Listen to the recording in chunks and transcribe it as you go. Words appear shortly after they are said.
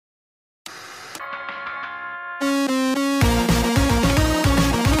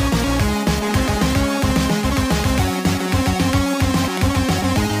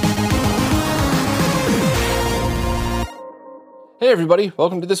Hey everybody,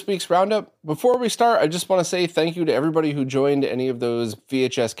 welcome to this week's Roundup. Before we start, I just want to say thank you to everybody who joined any of those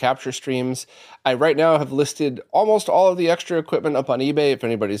VHS capture streams. I right now have listed almost all of the extra equipment up on eBay if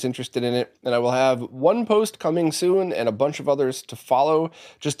anybody's interested in it, and I will have one post coming soon and a bunch of others to follow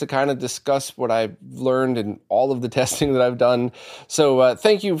just to kind of discuss what I've learned and all of the testing that I've done. So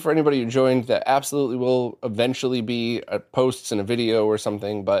thank you for anybody who joined. That absolutely will eventually be posts and a video or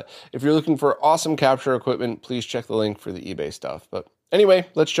something, but if you're looking for awesome capture equipment, please check the link for the eBay stuff. But anyway,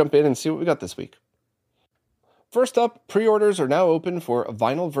 let's jump in and see what we got this week. First up, pre-orders are now open for a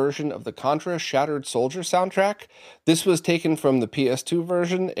vinyl version of the Contra Shattered Soldier soundtrack. This was taken from the PS2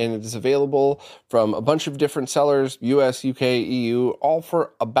 version, and it is available from a bunch of different sellers, US, UK, EU, all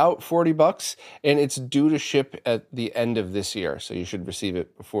for about $40, and it's due to ship at the end of this year, so you should receive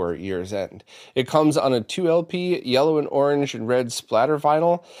it before year's end. It comes on a 2LP yellow and orange and red splatter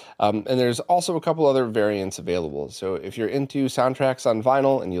vinyl, and there's also a couple other variants available. So if you're into soundtracks on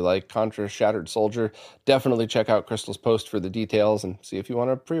vinyl and you like Contra Shattered Soldier, definitely check out Crystal's post for the details and see if you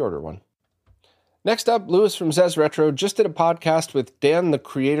want to pre-order one. Next up, Lewis from Zez Retro just did a podcast with Dan, the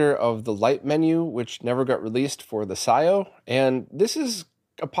creator of the Light Menu, which never got released for the SIO. And this is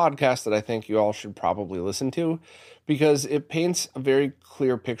a podcast that I think you all should probably listen to because it paints a very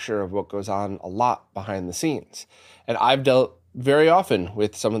clear picture of what goes on a lot behind the scenes. And I've dealt very often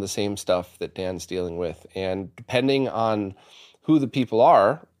with some of the same stuff that Dan's dealing with. And depending on who the people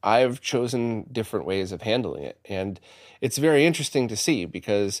are, I've chosen different ways of handling it. And it's very interesting to see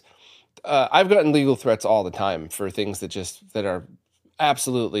because I've gotten legal threats all the time for things that are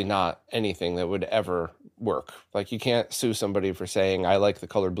absolutely not anything that would ever work. Like you can't sue somebody for saying, I like the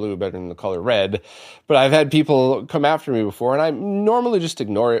color blue better than the color red. But I've had people come after me before and I normally just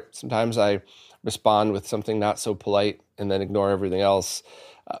ignore it. Sometimes I respond with something not so polite and then ignore everything else.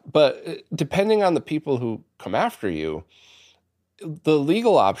 But depending on the people who come after you, the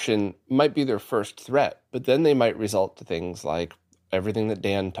legal option might be their first threat, but then they might result to things like everything that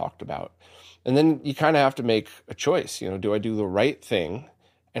Dan talked about. And then you kind of have to make a choice. Do I do the right thing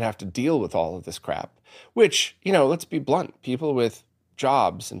and have to deal with all of this crap? Which, let's be blunt, people with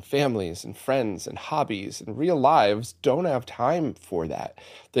jobs and families and friends and hobbies and real lives don't have time for that.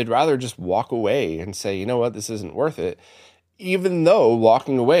 They'd rather just walk away and say, you know what, this isn't worth it. Even though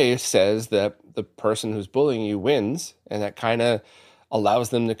walking away says that the person who's bullying you wins, and that kind of allows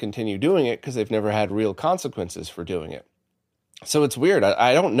them to continue doing it because they've never had real consequences for doing it. So it's weird.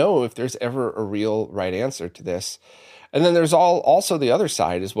 I don't know if there's ever a real right answer to this. And then there's also the other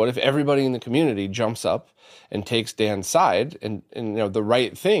side is what if everybody in the community jumps up and takes Dan's side and the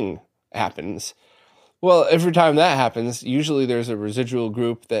right thing happens? Well, every time that happens, usually there's a residual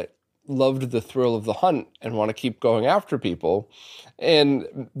group that loved the thrill of the hunt and want to keep going after people.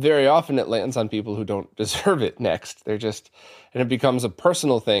 And very often it lands on people who don't deserve it next. And it becomes a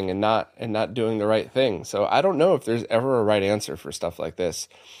personal thing and not doing the right thing. So I don't know if there's ever a right answer for stuff like this.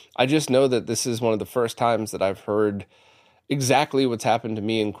 I just know that this is one of the first times that I've heard exactly what's happened to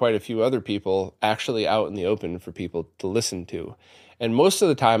me and quite a few other people actually out in the open for people to listen to. And most of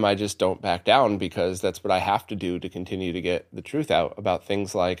the time, I just don't back down because that's what I have to do to continue to get the truth out about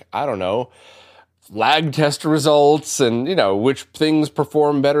things like, I don't know, lag test results and, which things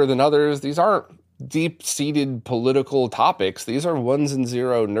perform better than others. These aren't deep-seated political topics. These are ones and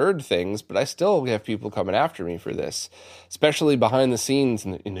zero nerd things, but I still have people coming after me for this, especially behind the scenes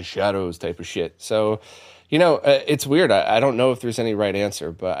in the shadows type of shit. So, it's weird. I don't know if there's any right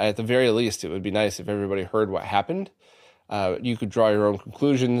answer, but at the very least, it would be nice if everybody heard what happened. You could draw your own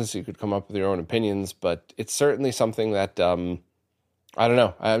conclusions. You could come up with your own opinions, but it's certainly something that, I don't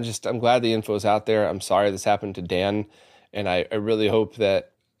know. I'm glad the info is out there. I'm sorry this happened to Dan. And I really hope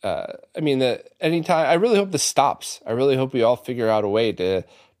that, I really hope this stops. I really hope we all figure out a way to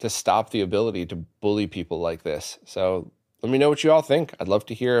stop the ability to bully people like this. So let me know what you all think. I'd love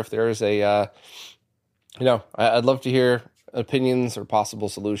to hear if there's I'd love to hear opinions or possible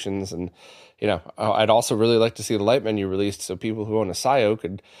solutions. And, I'd also really like to see the Light Menu released so people who own a SIO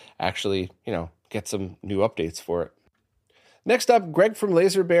could actually, get some new updates for it. Next up, Greg from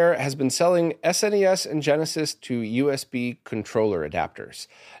Laser Bear has been selling SNES and Genesis to USB controller adapters.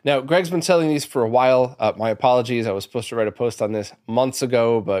 Now, Greg's been selling these for a while. My apologies. I was supposed to write a post on this months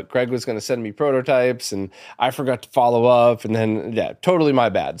ago, but Greg was going to send me prototypes, and I forgot to follow up, and then, totally my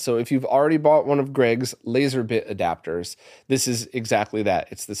bad. So if you've already bought one of Greg's LaserBit adapters, this is exactly that.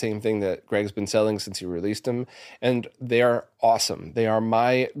 It's the same thing that Greg's been selling since he released them, and they are awesome. They are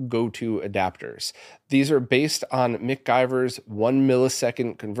my go-to adapters. These are based on MacGyver's 1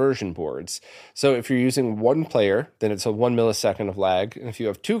 millisecond conversion boards. So if you're using one player, then it's a 1 millisecond of lag. And if you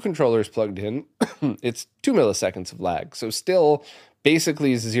have two controllers plugged in, it's 2 milliseconds of lag. So still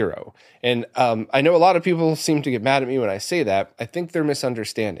basically zero. And I know a lot of people seem to get mad at me when I say that. I think they're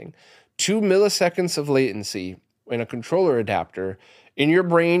misunderstanding. 2 milliseconds of latency in a controller adapter, in your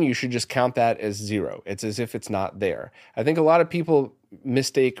brain, you should just count that as zero. It's as if it's not there. I think a lot of people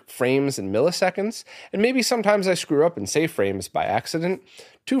mistake frames and milliseconds, and maybe sometimes I screw up and say frames by accident.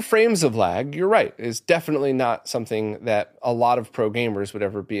 2 frames of lag, you're right, is definitely not something that a lot of pro gamers would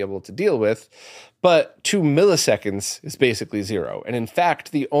ever be able to deal with, but 2 milliseconds is basically zero. And in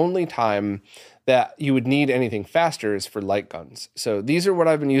fact, the only time that you would need anything faster is for light guns. So these are what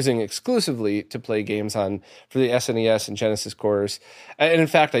I've been using exclusively to play games on for the SNES and Genesis cores. And in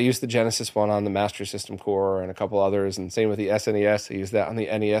fact, I used the Genesis one on the Master System core and a couple others, and same with the SNES. I use that on the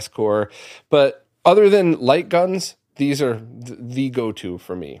NES core. But other than light guns, these are the go-to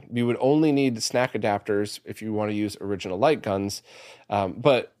for me. You would only need snack adapters if you want to use original light guns.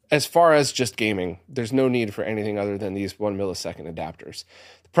 But as far as just gaming, there's no need for anything other than these 1 millisecond adapters.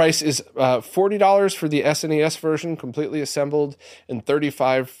 The price is $40 for the SNES version, completely assembled, and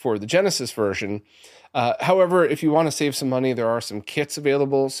 $35 for the Genesis version. However, if you want to save some money, there are some kits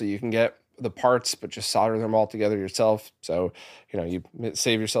available, so you can get the parts, but just solder them all together yourself. So, you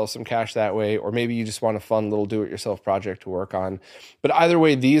save yourself some cash that way, or maybe you just want a fun little do-it-yourself project to work on. But either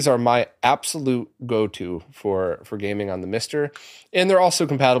way, these are my absolute go-to for gaming on the Mister, and they're also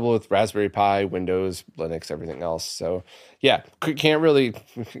compatible with Raspberry Pi, Windows, Linux, everything else. So, yeah, can't really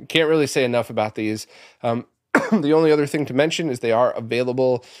say enough about these. The only other thing to mention is they are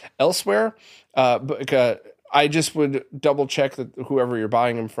available elsewhere, but I just would double check that whoever you're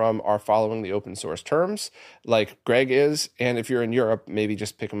buying them from are following the open source terms, like Greg is. And if you're in Europe, maybe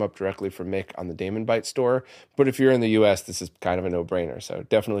just pick them up directly from Mick on the Damon Byte store. But if you're in the US, this is kind of a no-brainer. So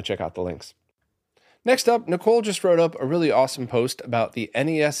definitely check out the links. Next up, Nicole just wrote up a really awesome post about the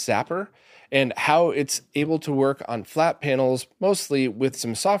NES Zapper and how it's able to work on flat panels, mostly with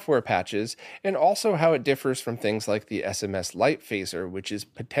some software patches, and also how it differs from things like the SMS Light Phaser, which is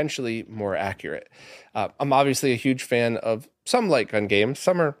potentially more accurate. I'm obviously a huge fan of some light gun games.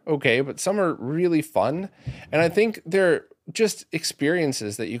 Some are okay, but some are really fun. And I think they're just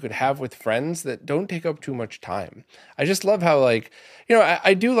experiences that you could have with friends that don't take up too much time. I just love how,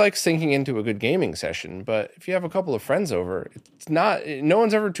 I do like sinking into a good gaming session, but if you have a couple of friends over, no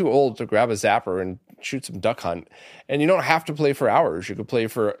one's ever too old to grab a zapper and shoot some duck hunt. And you don't have to play for hours. You could play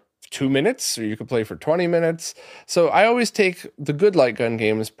for 2 minutes, or you could play for 20 minutes. So I always take the good light gun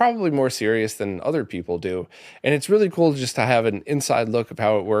games probably more serious than other people do. And it's really cool just to have an inside look of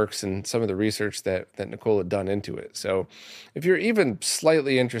how it works and some of the research that Nicole had done into it. So if you're even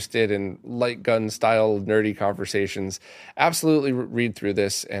slightly interested in light gun style nerdy conversations, absolutely read through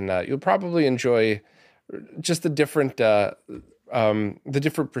this, and you'll probably enjoy just the different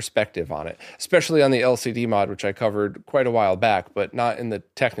perspective on it, especially on the LCD mod, which I covered quite a while back, but not in the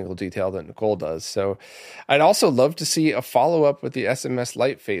technical detail that Nicole does. So I'd also love to see a follow-up with the SMS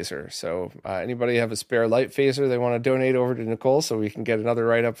Light Phaser. So anybody have a spare light phaser they want to donate over to Nicole so we can get another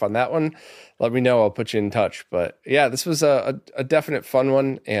write-up on that one, let me know. I'll put you in touch. But yeah, this was a definite fun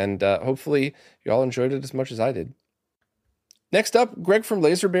one, and hopefully you all enjoyed it as much as I did. Next up, Greg from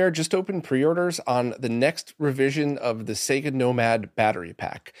Laser Bear just opened pre-orders on the next revision of the Sega Nomad battery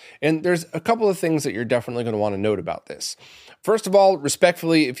pack. And there's a couple of things that you're definitely going to want to note about this. First of all,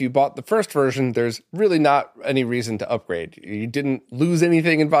 respectfully, if you bought the first version, there's really not any reason to upgrade. You didn't lose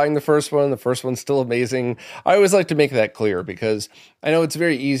anything in buying the first one. The first one's still amazing. I always like to make that clear because I know it's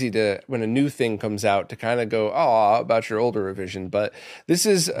very easy to, when a new thing comes out, to kind of go, about your older revision. But this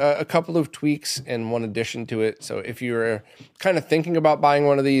is a couple of tweaks and one addition to it. So if you're kind of thinking about buying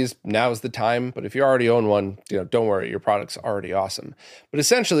one of these, now's the time. But if you already own one, don't worry, your product's already awesome. But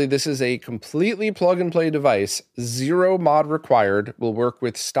essentially, this is a completely plug-and-play device, zero mod required, will work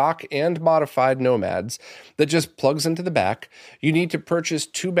with stock and modified Nomads that just plugs into the back. You need to purchase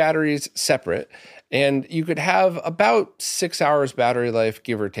 2 batteries separate, and you could have about 6 hours battery life,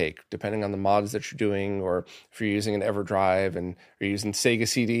 give or take, depending on the mods that you're doing, or if you're using an EverDrive and you're using Sega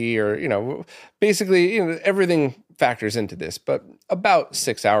CD, or, basically, everything factors into this, but about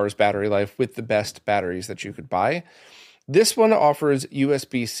 6 hours battery life with the best batteries that you could buy. This one offers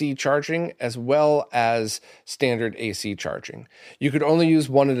USB-C charging as well as standard AC charging. You could only use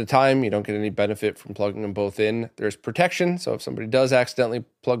one at a time. You don't get any benefit from plugging them both in. There's protection, so if somebody does accidentally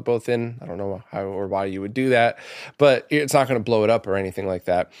plug both in, I don't know how or why you would do that, but it's not going to blow it up or anything like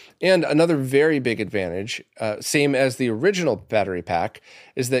that. And another very big advantage, same as the original battery pack,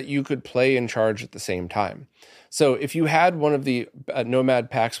 is that you could play and charge at the same time. So if you had one of the Nomad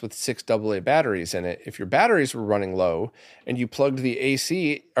packs with 6 AA batteries in it, if your batteries were running low and you plugged the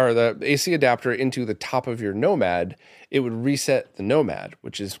AC or the AC adapter into the top of your Nomad, it would reset the Nomad,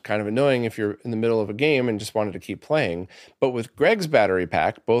 which is kind of annoying if you're in the middle of a game and just wanted to keep playing. But with Greg's battery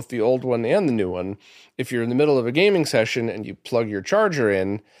pack, both the old one and the new one, if you're in the middle of a gaming session and you plug your charger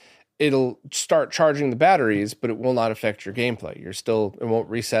in, it'll start charging the batteries, but it will not affect your gameplay. It won't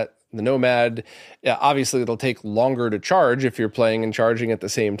reset the Nomad. Yeah, obviously, it'll take longer to charge if you're playing and charging at the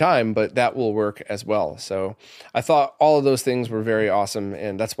same time, but that will work as well. So I thought all of those things were very awesome,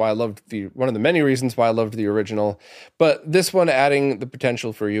 and that's why I loved one of the many reasons why I loved the original. But this one, adding the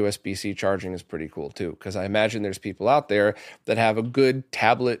potential for USB-C charging is pretty cool too, because I imagine there's people out there that have a good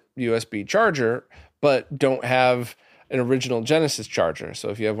tablet USB charger, but don't have an original Genesis charger. So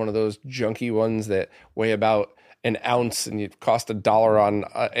if you have one of those junky ones that weigh about an ounce and it cost $1 on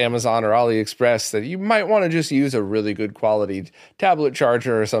Amazon or AliExpress, that you might want to just use a really good quality tablet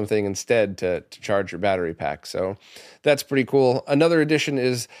charger or something instead to charge your battery pack. So that's pretty cool. Another addition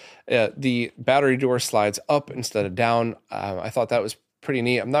is the battery door slides up instead of down. I thought that was pretty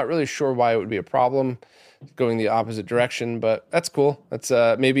neat. I'm not really sure why it would be a problem going the opposite direction, but that's cool. That's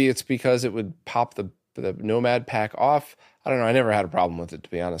maybe it's because it would pop the Nomad pack off. I don't know. I never had a problem with it, to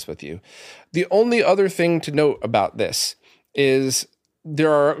be honest with you. The only other thing to note about this is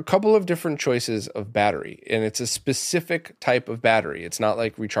there are a couple of different choices of battery, and it's a specific type of battery. It's not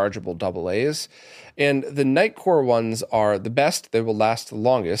like rechargeable AA's. And the Nightcore ones are the best. They will last the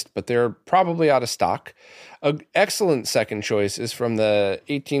longest, but they're probably out of stock. An excellent second choice is from the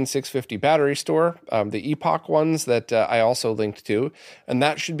 18650 battery store, the Epoch ones that I also linked to, and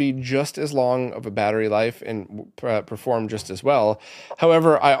that should be just as long of a battery life and perform just as well.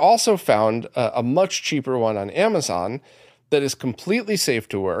 However, I also found a much cheaper one on Amazon that is completely safe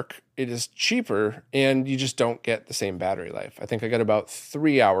to work. It is cheaper, and you just don't get the same battery life. I think I got about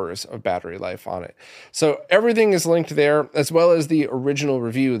 3 hours of battery life on it. So everything is linked there, as well as the original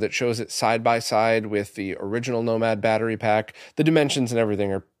review that shows it side by side with the original Nomad battery pack. The dimensions and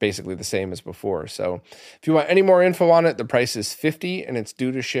everything are basically the same as before. So if you want any more info on it, the price is $50, and it's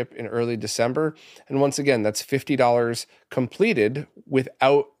due to ship in early December. And once again, that's $50 completed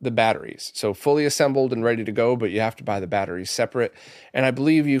without the batteries. So fully assembled and ready to go, but you have to buy the batteries separate. And I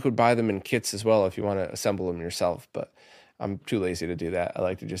believe you could buy them in kits as well if you want to assemble them yourself, but I'm too lazy to do that. I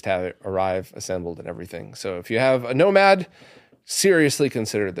like to just have it arrive assembled and everything. So if you have a Nomad, seriously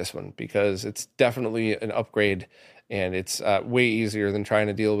consider this one, because it's definitely an upgrade, and it's way easier than trying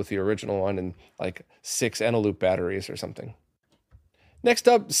to deal with the original one and like 6 Eneloop batteries or something. Next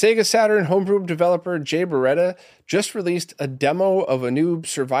up, Sega Saturn homebrew developer Jay Beretta just released a demo of a new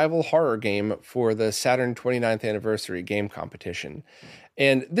survival horror game for the Saturn 29th anniversary game competition.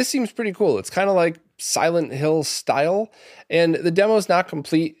 And this seems pretty cool. It's kind of like Silent Hill style, and the demo is not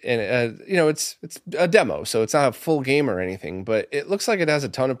complete. And it's a demo, so it's not a full game or anything. But it looks like it has a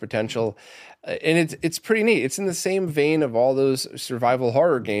ton of potential, and it's pretty neat. It's in the same vein of all those survival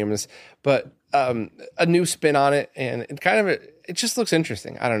horror games, but a new spin on it, and it just looks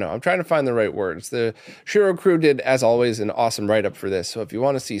interesting. I don't know. I'm trying to find the right words. The Shiro crew did, as always, an awesome write-up for this. So if you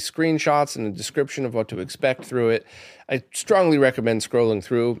want to see screenshots and a description of what to expect through it, I strongly recommend scrolling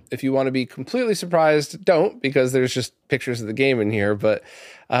through. If you want to be completely surprised, don't, because there's just pictures of the game in here. But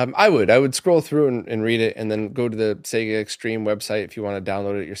I would scroll through and read it, and then go to the Sega Extreme website if you want to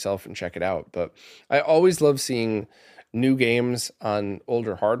download it yourself and check it out. But I always love seeing new games on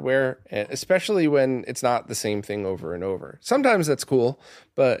older hardware, especially when it's not the same thing over and over. Sometimes that's cool,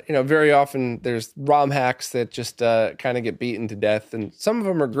 but very often there's ROM hacks that just kind of get beaten to death, and some of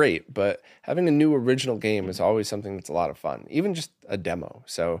them are great, but having a new original game is always something that's a lot of fun, even just a demo.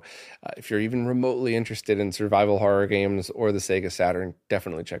 So if you're even remotely interested in survival horror games or the Sega Saturn,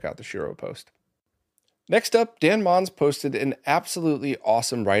 definitely check out the Shiro post. Next up, Dan Mons posted an absolutely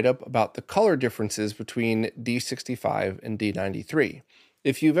awesome write-up about the color differences between D65 and D93.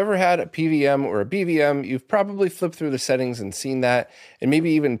 If you've ever had a PVM or a BVM, you've probably flipped through the settings and seen that, and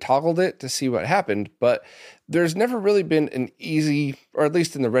maybe even toggled it to see what happened, but there's never really been an easy, or at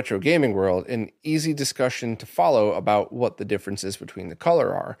least in the retro gaming world, an easy discussion to follow about what the differences between the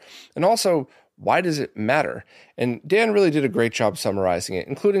color are. And also, why does it matter? And Dan really did a great job summarizing it,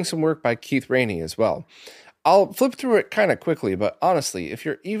 including some work by Keith Rainey as well. I'll flip through it kind of quickly, but honestly, if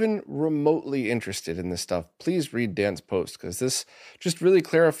you're even remotely interested in this stuff, please read Dan's post because this just really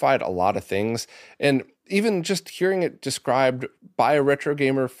clarified a lot of things. And even just hearing it described by a retro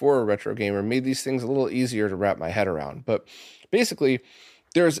gamer for a retro gamer made these things a little easier to wrap my head around. But basically,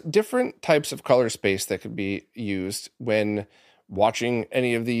 there's different types of color space that could be used when watching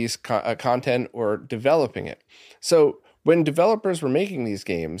any of these content or developing it. So when developers were making these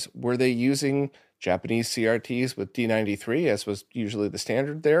games, were they using Japanese CRTs with D93, as was usually the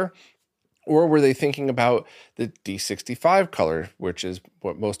standard there? Or were they thinking about the D65 color, which is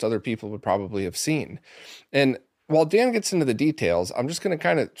what most other people would probably have seen? And while Dan gets into the details, I'm just going to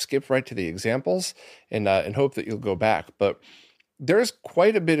kind of skip right to the examples and hope that you'll go back. But there's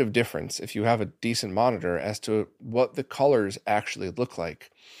quite a bit of difference if you have a decent monitor as to what the colors actually look like.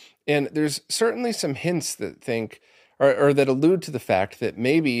 And there's certainly some hints that think or that allude to the fact that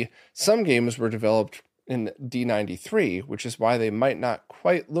maybe some games were developed in D93, which is why they might not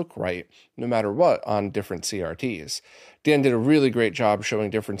quite look right no matter what on different CRTs. Dan did a really great job showing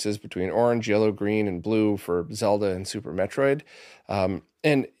differences between orange, yellow, green, and blue for Zelda and Super Metroid.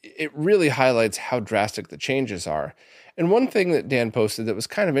 And it really highlights how drastic the changes are. And one thing that Dan posted that was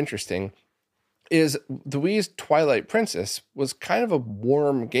kind of interesting is the Wii's Twilight Princess was kind of a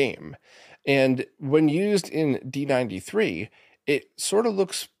warm game. And when used in D93, it sort of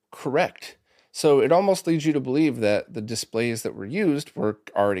looks correct. So it almost leads you to believe that the displays that were used were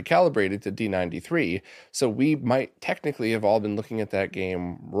already calibrated to D93. So we might technically have all been looking at that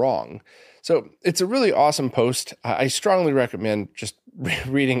game wrong. So it's a really awesome post. I strongly recommend just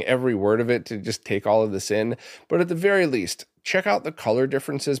reading every word of it to just take all of this in. But at the very least, check out the color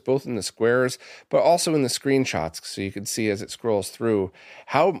differences, both in the squares, but also in the screenshots, so you can see as it scrolls through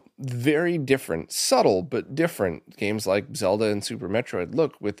how very different, subtle, but different games like Zelda and Super Metroid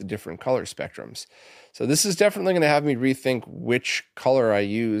look with the different color spectrums. So this is definitely going to have me rethink which color I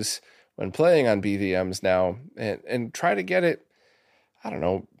use when playing on BVMs now and try to get it, I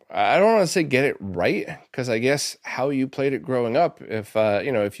don't want to say get it right, because I guess how you played it growing up,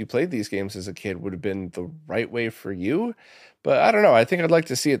 if you played these games as a kid, would have been the right way for you. But I don't know. I think I'd like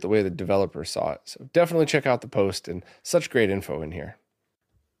to see it the way the developer saw it. So definitely check out the post, and such great info in here.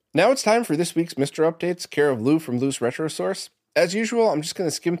 Now it's time for this week's Mr. Updates, care of Lou from Lou's Retro Source. As usual, I'm just going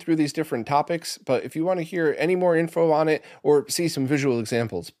to skim through these different topics, but if you want to hear any more info on it or see some visual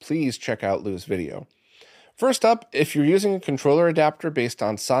examples, please check out Lou's video. First up, if you're using a controller adapter based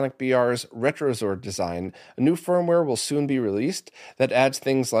on Sonic BR's RetroZord design, a new firmware will soon be released that adds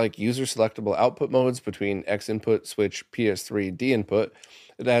things like user-selectable output modes between X input, switch, PS3, D input.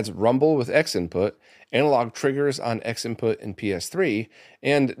 It adds rumble with X input, analog triggers on X input and PS3,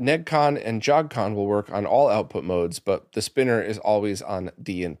 and NegCon and JogCon will work on all output modes, but the spinner is always on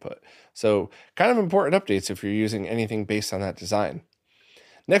D input. So kind of important updates if you're using anything based on that design.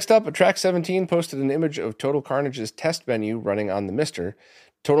 Next up, Track 17 posted an image of Total Carnage's test menu running on the Mister.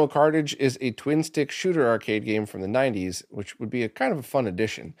 Total Carnage is a twin-stick shooter arcade game from the 90s, which would be a kind of a fun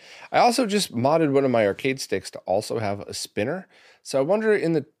addition. I also just modded one of my arcade sticks to also have a spinner, so I wonder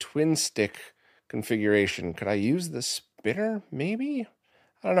in the twin-stick configuration, could I use the spinner, maybe?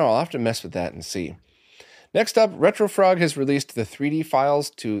 I don't know, I'll have to mess with that and see. Next up, RetroFrog has released the 3D files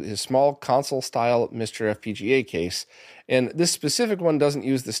to his small console-style Mr. FPGA case, and this specific one doesn't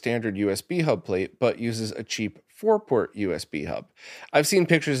use the standard USB hub plate, but uses a cheap 4-port USB hub. I've seen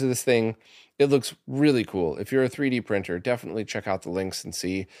pictures of this thing. It looks really cool. If you're a 3D printer, definitely check out the links and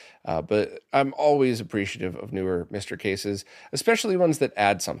see. But I'm always appreciative of newer Mr. cases, especially ones that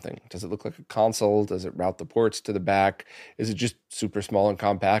add something. Does it look like a console? Does it route the ports to the back? Is it just super small and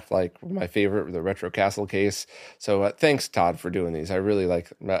compact, like my favorite, the Retro Castle case? So thanks, Todd, for doing these. I really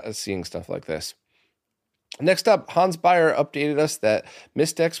like seeing stuff like this. Next up, Hans Beyer updated us that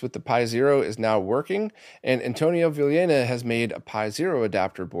Mistex with the Pi Zero is now working, and Antonio Villena has made a Pi Zero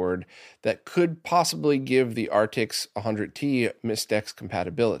adapter board that could possibly give the RTX 100T Mistex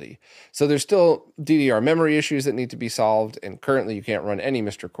compatibility. So there's still DDR memory issues that need to be solved, and currently you can't run any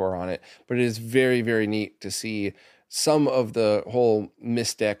Mr. Core on it, but it is very, very neat to see some of the whole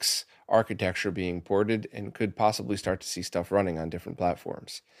Mistex architecture being ported and could possibly start to see stuff running on different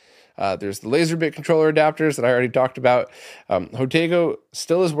platforms. There's the Laserbit controller adapters that I already talked about. Hotego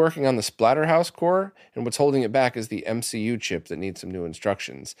still is working on the Splatterhouse core, and what's holding it back is the MCU chip that needs some new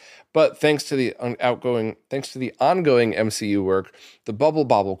instructions. But thanks to the ongoing MCU work, the Bubble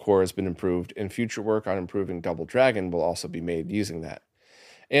Bobble core has been improved, and future work on improving Double Dragon will also be made using that.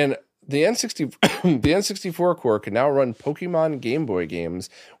 And The N60, the N64 core can now run Pokemon Game Boy games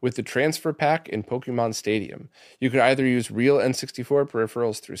with the transfer pack in Pokemon Stadium. You can either use real N64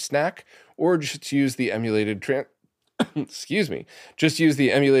 peripherals through Snack, or just use the emulated just use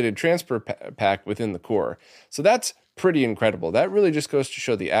the emulated transfer pack within the core. So that's pretty incredible. That really just goes to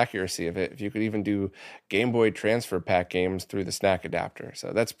show the accuracy of it, if you could even do Game Boy transfer pack games through the Snack adapter.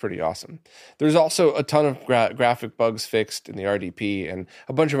 So that's pretty awesome. There's also a ton of graphic bugs fixed in the RDP and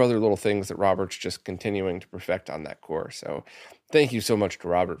a bunch of other little things that Robert's just continuing to perfect on that core. So thank you so much to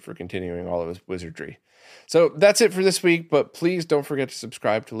Robert for continuing all of his wizardry. So that's it for this week, but please don't forget to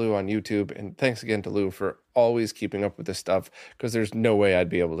subscribe to Lou on YouTube. And thanks again to Lou for always keeping up with this stuff, because there's no way I'd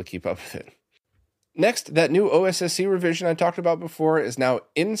be able to keep up with it. Next, that new OSSC revision I talked about before is now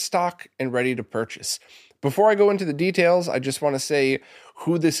in stock and ready to purchase. Before I go into the details, I just want to say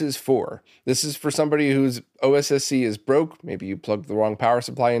who this is for. This is for somebody whose OSSC is broke. Maybe you plugged the wrong power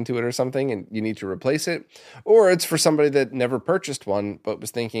supply into it or something and you need to replace it. Or it's for somebody that never purchased one but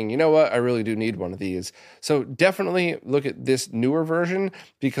was thinking, you know what, I really do need one of these. So definitely look at this newer version,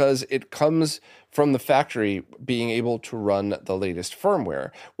 because it comes from the factory being able to run the latest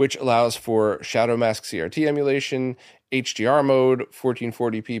firmware, which allows for Shadow Mask CRT emulation, HDR mode,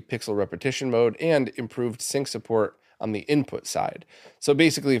 1440p pixel repetition mode, and improved sync support on the input side. So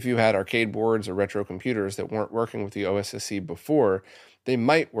basically, if you had arcade boards or retro computers that weren't working with the OSSC before, they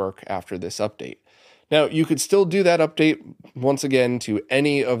might work after this update. Now, you could still do that update once again to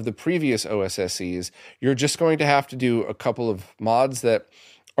any of the previous OSSCs. You're just going to have to do a couple of mods that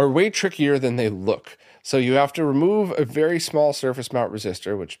are way trickier than they look. So you have to remove a very small surface mount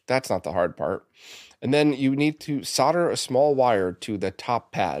resistor, which that's not the hard part. And then you need to solder a small wire to the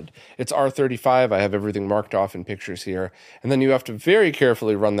top pad. It's R35. I have everything marked off in pictures here. And then you have to very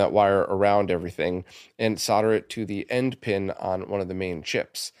carefully run that wire around everything and solder it to the end pin on one of the main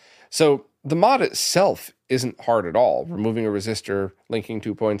chips. So the mod itself isn't hard at all, removing a resistor, linking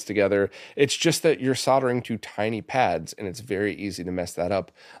 2 points together. It's just that you're soldering two tiny pads, and it's very easy to mess that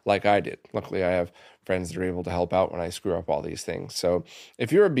up like I did. Luckily, I have friends that are able to help out when I screw up all these things. So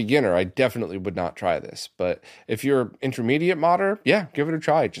if you're a beginner, I definitely would not try this. But if you're intermediate modder, yeah, give it a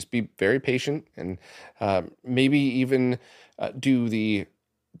try. Just be very patient and maybe even do the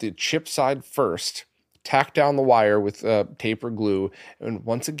chip side first, tack down the wire with tape or glue, and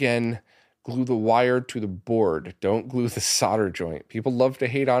once again, glue the wire to the board. Don't glue the solder joint. People love to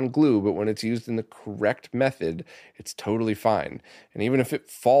hate on glue, but when it's used in the correct method, it's totally fine. And even if it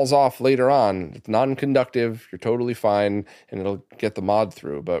falls off later on, it's non-conductive, you're totally fine, and it'll get the mod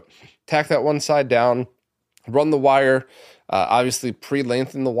through. But tack that one side down, run the wire, obviously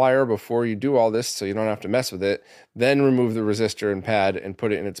pre-lengthen the wire before you do all this so you don't have to mess with it. Then remove the resistor and pad and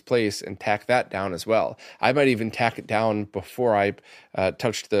put it in its place and tack that down as well. I might even tack it down before I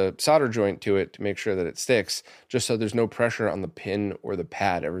touched the solder joint to it to make sure that it sticks, just so there's no pressure on the pin or the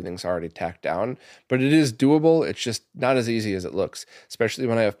pad. Everything's already tacked down. But it is doable. It's just not as easy as it looks, especially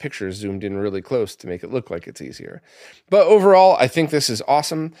when I have pictures zoomed in really close to make it look like it's easier. But overall, I think this is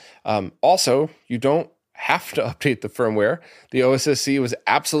awesome. Also, you don't have to update the firmware. The OSSC was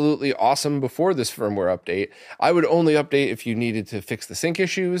absolutely awesome before this firmware update. I would only update if you needed to fix the sync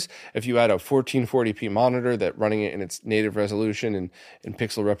issues, if you had a 1440p monitor that running it in its native resolution and in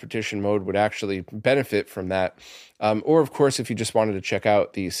pixel repetition mode would actually benefit from that. Or of course, if you just wanted to check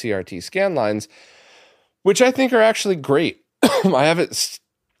out the CRT scan lines, which I think are actually great. I have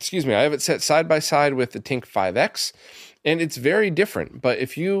it set side by side with the Tink 5X, and it's very different. But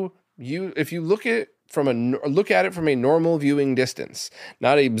if you look at it from a normal viewing distance,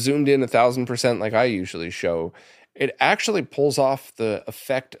 not a zoomed in 1000% like I usually show, it actually pulls off the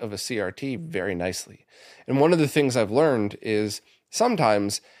effect of a CRT very nicely. And one of the things I've learned is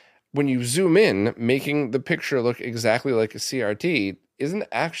sometimes when you zoom in, making the picture look exactly like a CRT isn't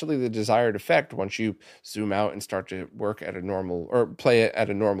actually the desired effect once you zoom out and start to work at a normal or play it at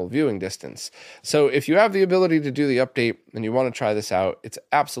a normal viewing distance. So if you have the ability to do the update and you want to try this out, it's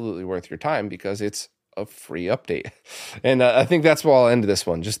absolutely worth your time because it's a free update. And I think that's where I'll end this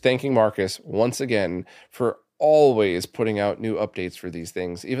one. Just thanking Marcus once again for always putting out new updates for these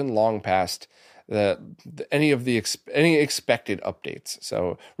things, even long past any expected updates.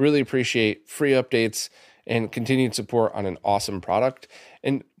 So really appreciate free updates and continued support on an awesome product.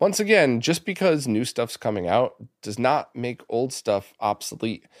 And once again, just because new stuff's coming out does not make old stuff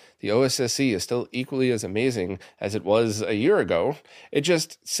obsolete. The OSSC is still equally as amazing as it was a year ago. It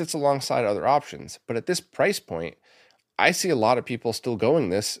just sits alongside other options. But at this price point, I see a lot of people still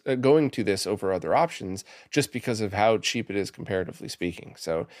going to this over other options just because of how cheap it is comparatively speaking.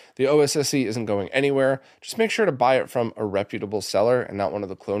 So the OSSC isn't going anywhere. Just make sure to buy it from a reputable seller and not one of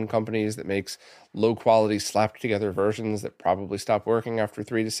the clone companies that makes low quality slapped together versions that probably stop working after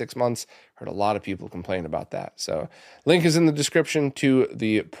 3 to 6 months. Heard a lot of people complain about that. So link is in the description to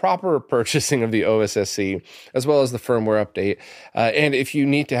the proper purchasing of the OSSC as well as the firmware update. And if you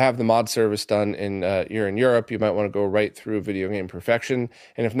need to have the mod service done and you're in Europe, you might want to go right through Video Game Perfection.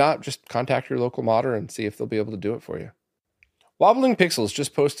 And if not, just contact your local modder and see if they'll be able to do it for you. Wobbling Pixels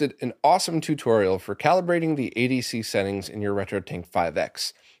just posted an awesome tutorial for calibrating the ADC settings in your RetroTink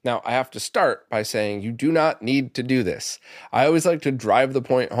 5X. Now, I have to start by saying you do not need to do this. I always like to drive the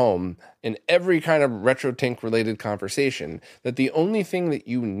point home in every kind of RetroTink related conversation that the only thing that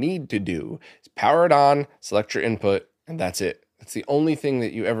you need to do is power it on, select your input, and that's it. That's the only thing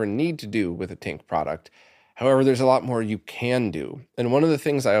that you ever need to do with a Tink product. However, there's a lot more you can do. And one of the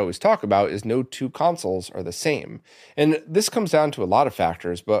things I always talk about is no two consoles are the same. And this comes down to a lot of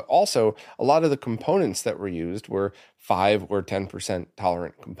factors, but also a lot of the components that were used were 5 or 10%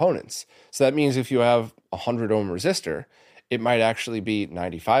 tolerant components. So that means if you have a 100 ohm resistor, it might actually be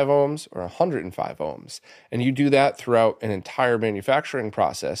 95 ohms or 105 ohms. And you do that throughout an entire manufacturing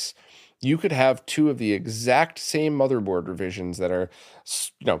process. You could have two of the exact same motherboard revisions that are,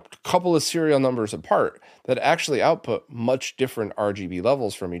 a couple of serial numbers apart that actually output much different RGB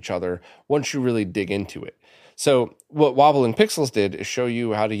levels from each other once you really dig into it. So what Wobbling Pixels did is show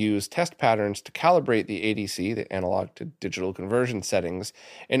you how to use test patterns to calibrate the ADC, the analog to digital conversion settings,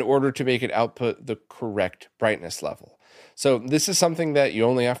 in order to make it output the correct brightness level. So this is something that you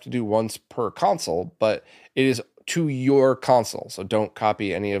only have to do once per console, but it is to your console. So don't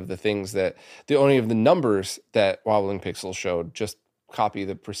copy any of the things only of the numbers that Wobbling Pixels showed. Just copy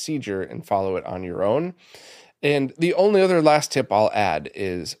the procedure and follow it on your own. And the only other last tip I'll add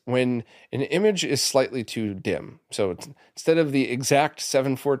is when an image is slightly too dim. So instead of the exact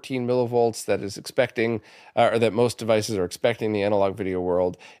 714 millivolts that is expecting, or that most devices are expecting in the analog video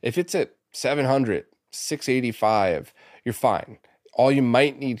world, if it's at 700, 685, you're fine. All you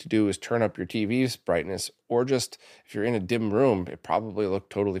might need to do is turn up your TV's brightness, or just, if you're in a dim room, it probably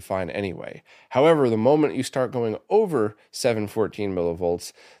looked totally fine anyway. However, the moment you start going over 714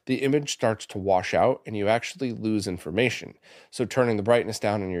 millivolts, the image starts to wash out and you actually lose information. So turning the brightness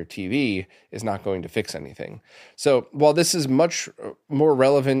down on your TV is not going to fix anything. So while this is much more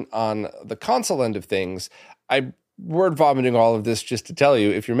relevant on the console end of things, I'm word vomiting all of this just to tell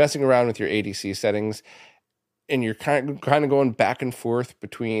you, if you're messing around with your ADC settings, and you're kind of going back and forth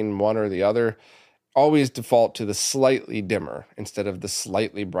between one or the other, always default to the slightly dimmer instead of the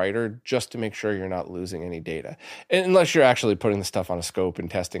slightly brighter, just to make sure you're not losing any data. And unless you're actually putting the stuff on a scope and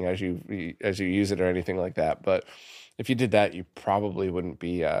testing as you use it or anything like that. But if you did that, you probably wouldn't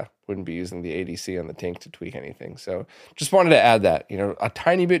be using the ADC on the Tink to tweak anything. So just wanted to add that, a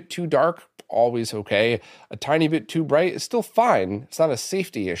tiny bit too dark, always okay. A tiny bit too bright is still fine. It's not a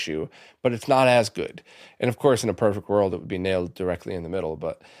safety issue, but it's not as good. And of course, in a perfect world, it would be nailed directly in the middle,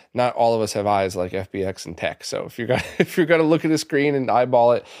 but not all of us have eyes like FBX and Tech. So if you're going to look at a screen and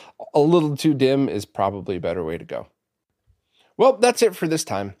eyeball it, a little too dim is probably a better way to go. Well, that's it for this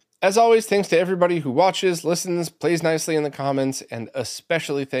time. As always, thanks to everybody who watches, listens, plays nicely in the comments, and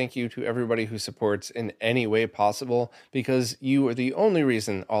especially thank you to everybody who supports in any way possible, because you are the only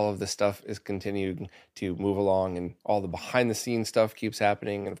reason all of this stuff is continuing to move along and all the behind-the-scenes stuff keeps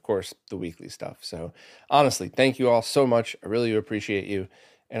happening, and of course, the weekly stuff. So honestly, thank you all so much. I really appreciate you,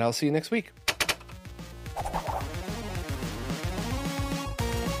 and I'll see you next week.